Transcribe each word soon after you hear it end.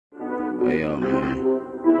Hey, yo, man.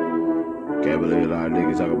 Can't believe a lot of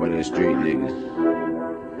niggas talk about that street niggas.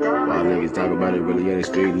 A lot of niggas talk about it, really, yeah, the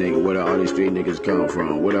street nigga. Where do all these street niggas come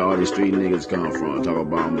from? Where do all these street niggas come from? Talk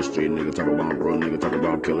about I'm a street nigga, talk about I'm bro nigga, talk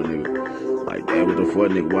about I'm killer nigga. Like, that, what the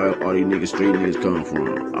fuck, nigga? Where all these niggas, street niggas come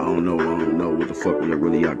from? I don't know what the fuck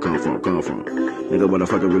really I come from. Nigga,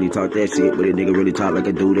 motherfucker really talk that shit, but a nigga really talk like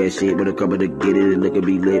I do that shit. But a couple to get it, and look at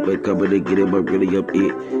me lit, but a couple to get it, but really up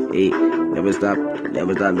it. Never stop,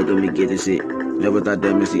 look at me get this shit. Never thought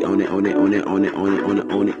that messy on it.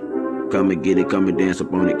 Come and get it, come and dance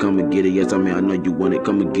up on it, come and get it, yes, I mean, I know you want it,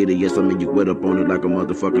 come and get it, yes, I mean, you wet up on it like a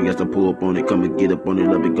motherfucker, yes, I pull up on it, come and get up on it,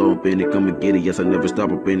 let me go up in it, come and get it, yes, I never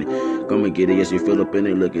stop up in it, come and get it, yes, you feel up in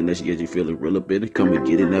it, looking at you, yes, you feel it real up in it, come and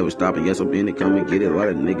get it, never stop it, yes, I'm in it, come and get it, a lot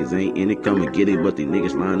of niggas ain't in it, come and get it, but these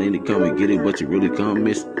niggas lying in it, come and get it, but you really come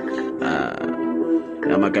miss,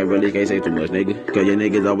 I can't say too much, nigga. Cause your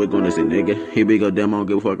niggas always gonna say, nigga. He be goddamn, I don't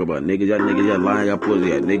give a fuck about niggas. Y'all niggas, y'all lying, y'all pussy,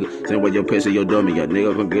 y'all nigga. Same way your pussy, your dummy, y'all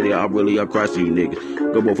nigga. Come get it, I'll crush you,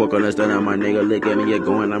 niggas. Go fuck understand how my nigga look at me, yeah,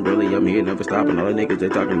 going, I'm here, never stopping. All the niggas, they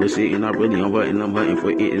talking this shit, and I'm hunting for it, and I'm hunting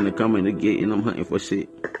for it, and I'm coming to get, and I'm hunting for shit.